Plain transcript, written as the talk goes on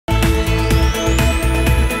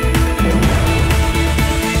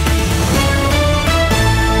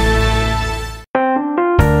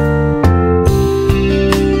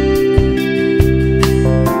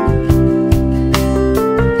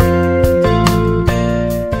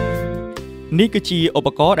នេះគឺជាឧប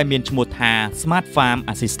ករណ៍ដែលមានឈ្មោះថា Smart Farm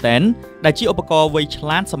Assistant ដែលជាឧបករណ៍វៃឆ្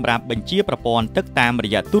លាតសម្រាប់បញ្ជាប្រព័ន្ធទឹកតាមរ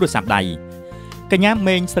យៈទូរស័ព្ទដៃកញ្ញា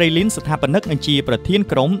មេងស្រីលីនស្ថាបនិកនិងជាប្រធាន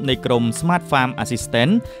ក្រុមនៃក្រុម Smart Farm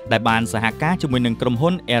Assistant ដែលបានសហការជាមួយនឹងក្រុមហ៊ុ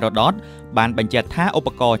ន Aerodot បានបញ្ជាក់ថាឧប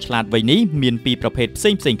ករណ៍ឆ្លាតវៃនេះមានពីរប្រភេទផ្សេ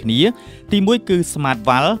ងៗគ្នាទី1គឺ Smart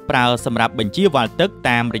Valve ប្រើសម្រាប់បញ្ជាវាល់ទឹក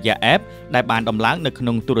តាមរយៈ App ដែលបានដំឡើងនៅក្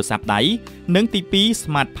នុងទូរស័ព្ទដៃនិងទី2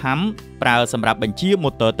 Smart Pump ប្រើសម្រាប់បញ្ជា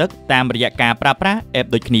ម៉ូទ័រទឹកតាមរយៈការប្រើប្រាស់ App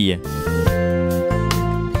ដូចគ្នា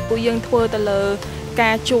ពួកយើងធ្វើទៅលើ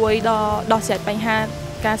ការជួយដោះស្រាយបញ្ហា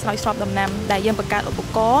ការស្រោចស្រពដំណាំដែលយើងបង្កើតឧប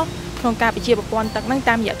ករណ៍ក្នុងការបញ្ជាប្រព័ន្ធទឹកហ្នឹង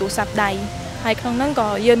តាមរយៈទូរស័ព្ទដៃហើយក្នុងហ្នឹងក៏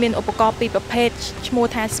យើងមានឧបករណ៍ពីរប្រភេទឈ្មោះ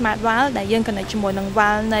ថា Smart Valve ដែលយើង connect ជាមួយនឹង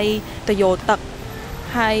valve នៃតយោទឹក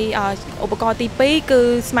ហើយឧបករណ៍ទី2គឺ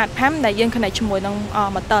Smart Pump ដែលយើង connect ជាមួយនឹង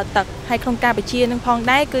ម៉ូទ័រទឹកហើយក្នុងការបញ្ជានឹងផង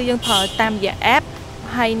ដែរគឺយើងប្រើតាមរយៈ app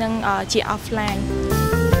ហើយនឹងជា offline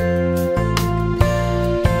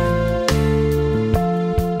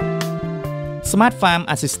Smart Farm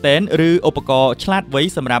Assistant ឬឧបករណ៍ឆ្លាតវៃ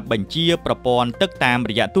សម្រាប់បញ្ជាប្រព័ន្ធទឹកតាម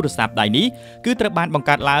រយៈទូរស័ព្ទដៃនេះគឺត្រូវបានបង្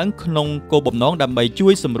កើតឡើងក្នុងគោលបំណងដើម្បីជួ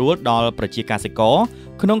យសម្រួលដល់ប្រជាកសិករ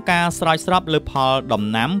ក្នុងការស្រោចស្រពលើផលដំ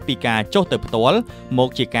ណាំពីការចុះទៅផ្ទាល់មក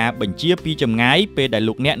ជាការបញ្ជាពីចម្ងាយពេលដែល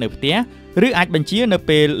លោកអ្នកនៅផ្ទះឬអាចបញ្ជានៅ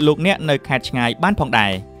ពេលលោកអ្នកនៅខេត្តឆ្ងាយបានផងដែ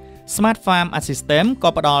រSmart Farm Assistant ក៏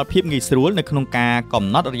ផ្ដល់ភាពងាយស្រួលនៅក្នុងការកំ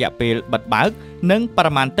ណត់រយៈពេលបិទបើកនិងប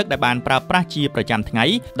រិមាណទឹកដែលបានប្រើប្រាស់ជាប្រចាំថ្ងៃ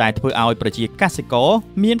ដែលធ្វើឲ្យប្រជាកសិករ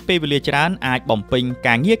មានពេលវេលាច្រើនអាចបំពេញ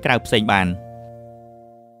ការងារក្រៅផ្សេងបាន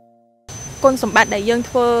គុណសម្បត្តិដែលយើង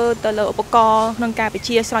ធ្វើទៅលើឧបករណ៍ក្នុងការបញ្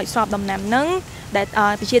ជាស្រោចស្រពដំណាំហ្នឹងដែល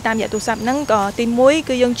បញ្ជាតាមរយៈទូរស័ព្ទហ្នឹងក៏ទី1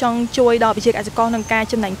គឺយើងចង់ជួយដល់ប្រជាកសិករក្នុងការ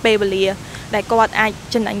ចំណេញពេលវេលាដែលគាត់អាច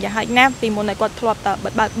ចំណេញយ៉ាងហោចណាស់ពីមុនដែលគាត់ធ្លាប់តែបិ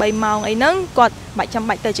ទបើក3ម៉ោងអីហ្នឹងគាត់បាច់ចាំ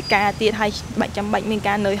បាច់ទៅចការទៀតហើយបាច់ចាំបាច់មាន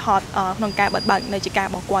ការនឿយហត់ក្នុងការបិទបើកនៅចការ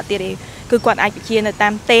របស់គាត់ទៀតទេគឺគាត់អាចបញ្ជានៅតា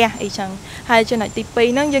មផ្ទះអីចឹងហើយចំណុចទី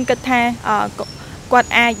2ហ្នឹងយើងគិតថាគាត់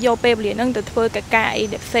អាចយកពេលវេលាហ្នឹងទៅធ្វើការអី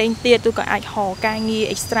ផ្សេងទៀតឬក៏អាចហៅការងារ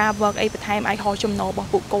extra work អីបន្ថែមអាចហៅចំណូលរបស់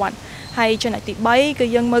ពួកគាត់ហើយចំណុចទី3គឺ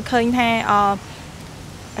យើងមើលឃើញថា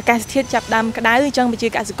អាកាសធាតុចាប់ដើមក្តៅអញ្ចឹងប្រជា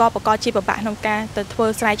កសិករប្រកបជាពិបាកក្នុងការទៅធ្វើ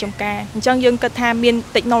ស្រែចម្ការអញ្ចឹងយើងគិតថាមាន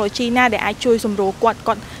technology ណាដែលអាចជួយសម្រួលគាត់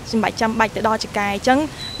សម្រាប់ចាំបាច់ទៅដល់ចការអញ្ចឹង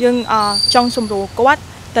យើងចង់សម្រួលគាត់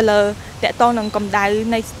ទៅលើតកតងនឹងកម្ដៅ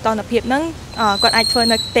នៃសីតុណ្ហភាពហ្នឹងគាត់អាចធ្វើ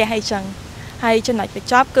នៅផ្ទះអីចឹងហើយចំណុចប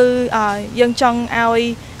ញ្ចប់គឺយើងចង់ឲ្យ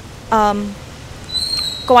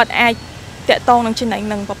គាត់អាចតកតងនឹងចំណេញ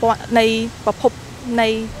នឹងប្រព័ន្ធនៃប្រភពនៃ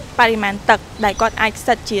បរិមាណទឹកដែលគាត់អាច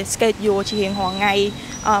setជា schedule ជារៀងរាល់ថ្ងៃ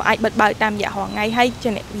អាចបិទបើកតាមរយៈរាល់ថ្ងៃហើយជា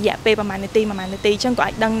រយៈពេលប្រហែលនាទីអញ្ចឹងក៏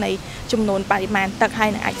អាចដឹងនៃចំនួនបរិមាណទឹកហើយ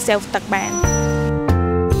នឹងអាច save ទឹកបាន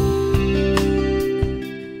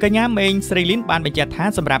កញ្ញាមេងស្រីលីនបានបញ្ជាក់ថា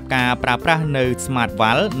សម្រាប់ការប្រើប្រាស់នៅ Smart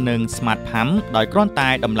Valve និង Smart Pump ដោយគ្រាន់តែ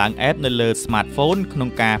ដំឡើង app នៅលើ smartphone ក្នុង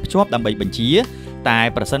ការភ្ជាប់ដើម្បីបញ្ជាតែ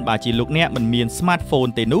ប្រសិនបើជាលោកអ្នកមិនមាន smartphone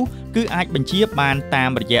ទេនោះគឺអាចបញ្ជាបានតាម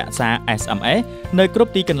រយៈសារ SMS នៅគ្រ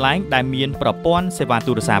ប់ទីកន្លែងដែលមានប្រព័ន្ធសេវា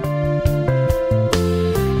ទូរស័ព្ទ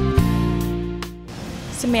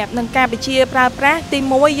សម្រាប់នឹងការបញ្ជាប្រើប្រាស់ទី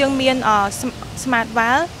1យើងមាន Smart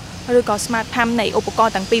Valve ឬក៏ Smart Pump នៃឧបករ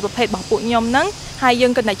ណ៍ទាំងពីរប្រភេទរបស់ពួកខ្ញុំហ្នឹងហើយយើ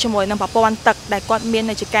ង connect ជាមួយនឹងប្រព័ន្ធទឹកដែលគាត់មាន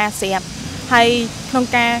នៅចការស្រាប់ហើយក្នុង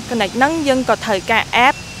ការ connect ហ្នឹងយើងក៏ត្រូវការ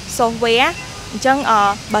app software អញ្ចឹង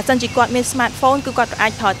បើសិនជាគាត់មាន smartphone គឺគាត់អា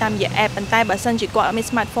ចប្រើតាមរយៈ app ប៉ុន្តែបើសិនជាគាត់អត់មាន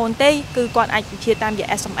smartphone ទេគឺគាត់អាចបញ្ជាតាមរយៈ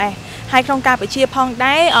SMS ហើយក្នុងការបញ្ជាផង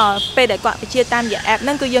ដែរពេលដែលគាត់បញ្ជាតាមរយៈ app ហ្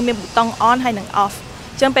នឹងគឺយើងមានប៊ូតុង on ហើយនិង off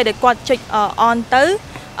អញ្ចឹងពេលដែលគាត់ចុច on ទៅ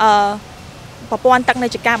ប្រព័ន្ធទឹកនៅ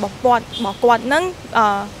ចការរបស់គាត់ហ្នឹង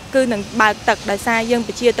គឺនឹងបើកទឹកដោយសារយើងប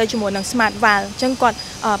ញ្ជាទៅជាមួយនឹង Smart Valve អញ្ចឹងគាត់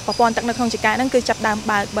ប្រព័ន្ធទឹកនៅក្នុងចការហ្នឹងគឺចាប់ដើម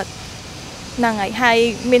បើកបិទហ្នឹងហើយ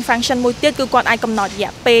មាន function មួយទៀតគឺគាត់អាចកំណត់រ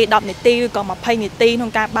យៈពេល10នាទីឬក៏20នាទីក្នុ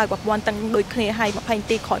ងការបើកប្រព័ន្ធទឹកដូចគ្នាហើយ20នា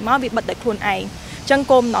ទីក្រោយមកវាបិទដោយខ្លួនឯងអញ្ចឹង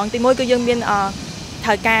គោលបំណងទី1គឺយើងមានត្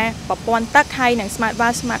រូវការប្រព័ន្ធទឹកហើយនឹង Smart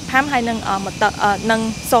Valve Smart Pump ហើយនឹង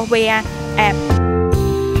software app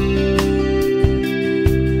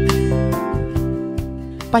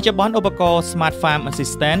បច្ចុប្បន្នឧបករណ៍ Smart Farm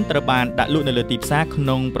Assistant ត្រូវបានដាក់លក់នៅលើទីផ្សារក្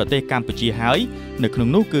នុងប្រទេសកម្ពុជាហើយនៅក្នុង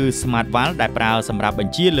នោះគឺ Smart Valve ដែលប្រើសម្រាប់ប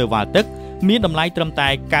ញ្ជាលើវាល់ទឹកមានតម្លៃត្រឹមតែ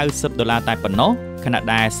$90តែប៉ុណ្ណោះខណៈ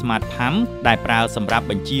ដែល Smart Pump ដែលប្រើសម្រាប់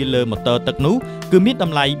បញ្ជាលើម៉ូទ័រទឹកនោះគឺមានត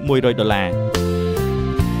ម្លៃ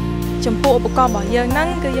$100ចំពោះឧបករណ៍របស់យើងហ្នឹង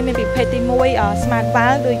គឺយើងមានប្រភេទទី1 Smart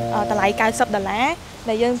Valve ដូចតម្លៃ$90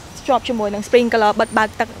ដែលយើងភ្ជាប់ជាមួយនឹង sprinkler បិទបើក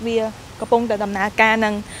ទឹកវាកំពុងតែដំណើរការនឹ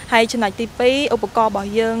ងហើយចំណុចទី2ឧបករណ៍របស់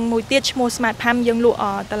យើងមួយទៀតឈ្មោះ Smart Pump យើងលក់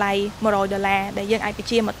តម្លៃ$100ដែលយើងអាចបញ្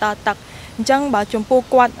ជាម៉ូទ័រទឹកអញ្ចឹងបើចំពោះ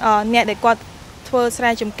គាត់អ្នកដែលគាត់ ធ្វើស្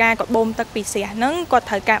រែចម្ការគាត់បូមទឹកពីស្រះហ្នឹងគាត់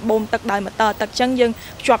ត្រូវការបូមទឹកដោយម៉ូទ័រទឹកអញ្ចឹងយើង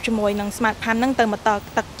ភ្ជាប់ជាមួយនឹង smart pump ហ្នឹងទៅម៉ូទ័រ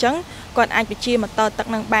ទឹកអញ្ចឹងគាត់អាចបញ្ជាម៉ូទ័រទឹក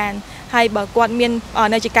ហ្នឹងបានហើយបើគាត់មាន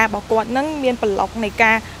នៅជាការរបស់គាត់ហ្នឹងមានប្លុកនៃ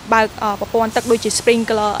ការបើកប្រព័ន្ធទឹកដូចជា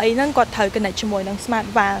sprinkler អីហ្នឹងគាត់ត្រូវ connect ជាមួយនឹង smart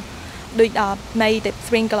valve ដូចនៃតែ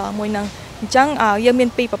sprinkler មួយហ្នឹងអញ្ចឹងយើងមាន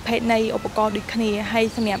ពីរប្រភេទនៃឧបករណ៍ដូចគ្នាហើយ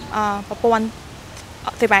សម្រាប់ប្រព័ន្ធ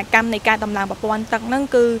សេវាកម្មនៃការដំឡើងប្រព័ន្ធទឹកហ្នឹង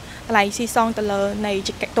គឺតម្លៃស៊ីសងទៅលើនៃ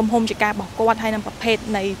ទំហំចការរបស់គាត់ហើយនិងប្រភេទ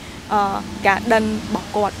នៃការដិនរបស់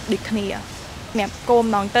គាត់ដូចគ្នាសម្រាប់គោល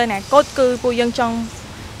ម្ដងទៅអនាគតគឺពួកយើងចង់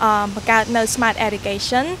បង្កើតនៅ smart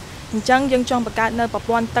irrigation អញ្ចឹងយើងចង់បង្កើតនៅប្រ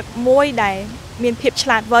ព័ន្ធទឹកមួយដែលមានភាពឆ្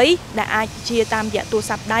លាតវៃដែលអាចជាតាមរយៈទូរ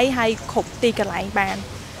ស័ព្ទដៃហើយគ្រប់ទីកន្លែងបាន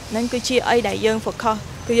ហ្នឹងគឺជាអីដែលយើង focus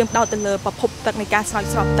គឺយើងផ្ដោតទៅលើប្រភពទឹកនៃការស្រោច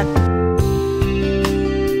ស្រពទឹក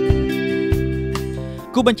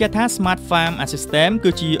គូបញ្ជាក់ថា Smart Farm Assistant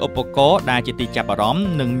គឺជាឧបករណ៍ដែលជាទីចាប់អារម្មណ៍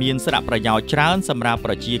និងមានសារៈប្រយោជន៍ច្រើនសម្រាប់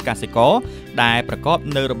ប្រជាកសិករដែលប្រកប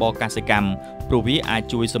នៅរបរកសិកម្មព្រោះវាអាច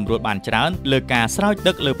ជួយសម្រួលបានច្រើនលើការស្រោច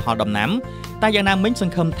ទឹកលើផលដំណាំតែយ៉ាងណាមិញស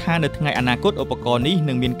ង្ឃឹមថានៅថ្ងៃអនាគតឧបករណ៍នេះ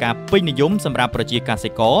នឹងមានការពេញនិយមសម្រាប់ប្រជាកសិ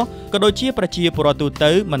ករក៏ដូចជាប្រជាពលរដ្ឋទូ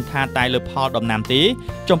ទៅមិនថាតែលើផលដំណាំទេ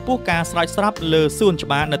ចំពោះការស្រោចស្រពលើសួនច្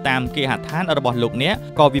បារនៅតាមគេហដ្ឋានរបស់លោកអ្នក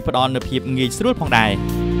ក៏វាផ្ដល់នូវភាពងាយស្រួលផងដែ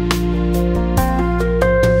រ